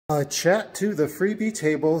Chat to the freebie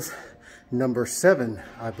tables, number 7,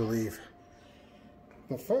 I believe.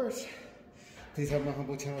 But first, please help my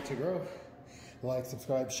humble channel to grow. Like,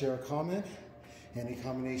 subscribe, share, comment, any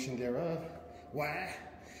combination thereof. Why?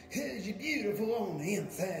 Because you're beautiful on the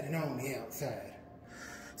inside and on the outside.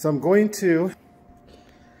 So I'm going to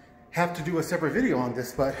have to do a separate video on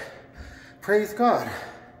this, but praise God.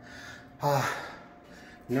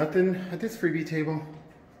 Nothing at this freebie table.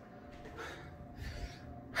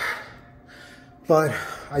 But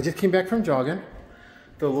I just came back from jogging.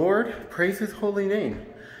 The Lord, praise His holy name,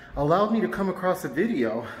 allowed me to come across a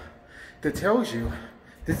video that tells you,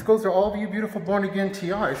 this goes to all of you beautiful born again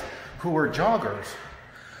TIs who are joggers.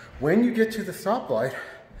 When you get to the stoplight,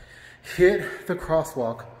 hit the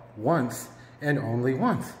crosswalk once and only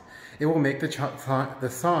once. It will make the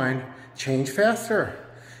sign change faster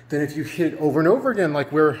than if you hit it over and over again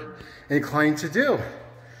like we're inclined to do.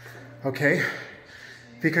 Okay?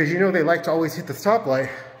 Because you know they like to always hit the stoplight.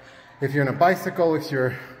 If you're on a bicycle, if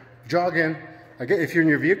you're jogging, if you're in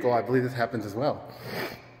your vehicle, I believe this happens as well.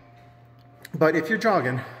 But if you're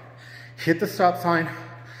jogging, hit the stop sign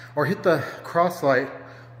or hit the cross light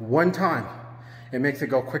one time. It makes it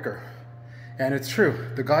go quicker. And it's true.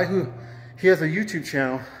 The guy he has a YouTube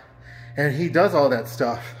channel and he does all that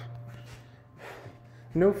stuff.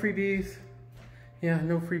 No freebies. Yeah,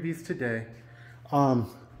 no freebies today.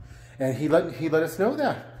 And he let us know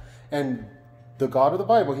that. And the God of the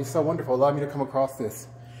Bible, He's so wonderful, allowed me to come across this.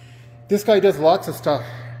 This guy does lots of stuff.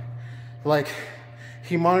 Like,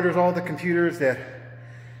 he monitors all the computers that,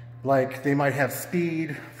 like, they might have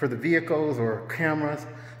speed for the vehicles or cameras,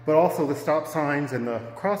 but also the stop signs and the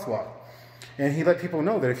crosswalk. And he let people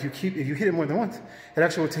know that if you hit it more than once, it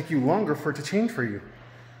actually will take you longer for it to change for you.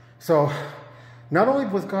 So, not only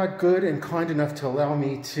was God good and kind enough to allow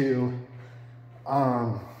me to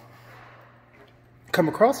come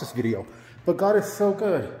across this video, but God is so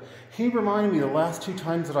good. He reminded me the last 2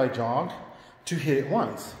 times that I jogged to hit it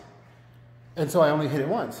once. And so I only hit it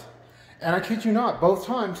once. And I kid you not, both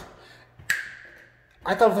times,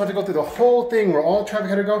 I thought I was going to go through the whole thing where all traffic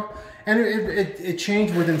had to go, and it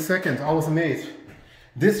changed within seconds. I was amazed.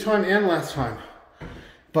 This time and last time.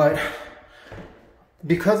 But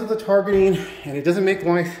because of the targeting, and it doesn't make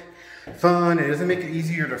life fun, it doesn't make it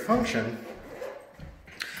easier to function,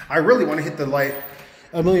 I really want to hit the light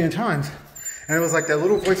a million times. And it was like that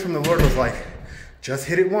little voice from the Lord was like, just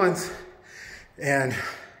hit it once and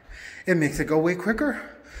it makes it go way quicker.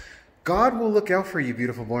 God will look out for you,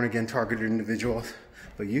 beautiful born again targeted individuals,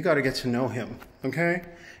 but you got to get to know Him. Okay?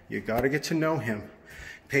 You got to get to know Him.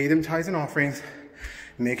 Pay them tithes and offerings.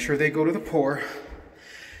 Make sure they go to the poor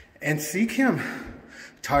and seek Him.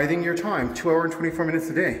 Tithing your time, 2 hours and 24 minutes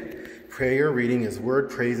a day. Prayer, reading His word,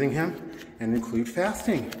 praising Him, and include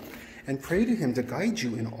fasting. And pray to Him to guide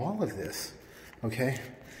you in all of this. Okay?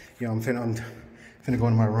 Yeah, I'm finna go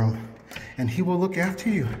in my room. And He will look after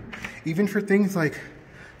you. Even for things like,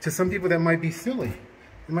 to some people that might be silly.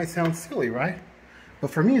 It might sound silly, right? But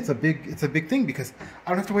for me, it's a big thing because I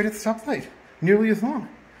don't have to wait at the stoplight nearly as long.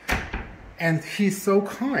 And He's so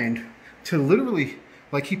kind to literally,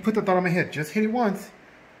 like He put the thought on my head, just hit it once.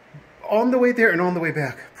 On the way there and on the way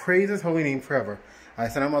back. Praise His holy name forever. I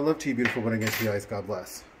said, I'm my love to you, beautiful born again TIs. God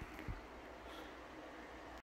bless.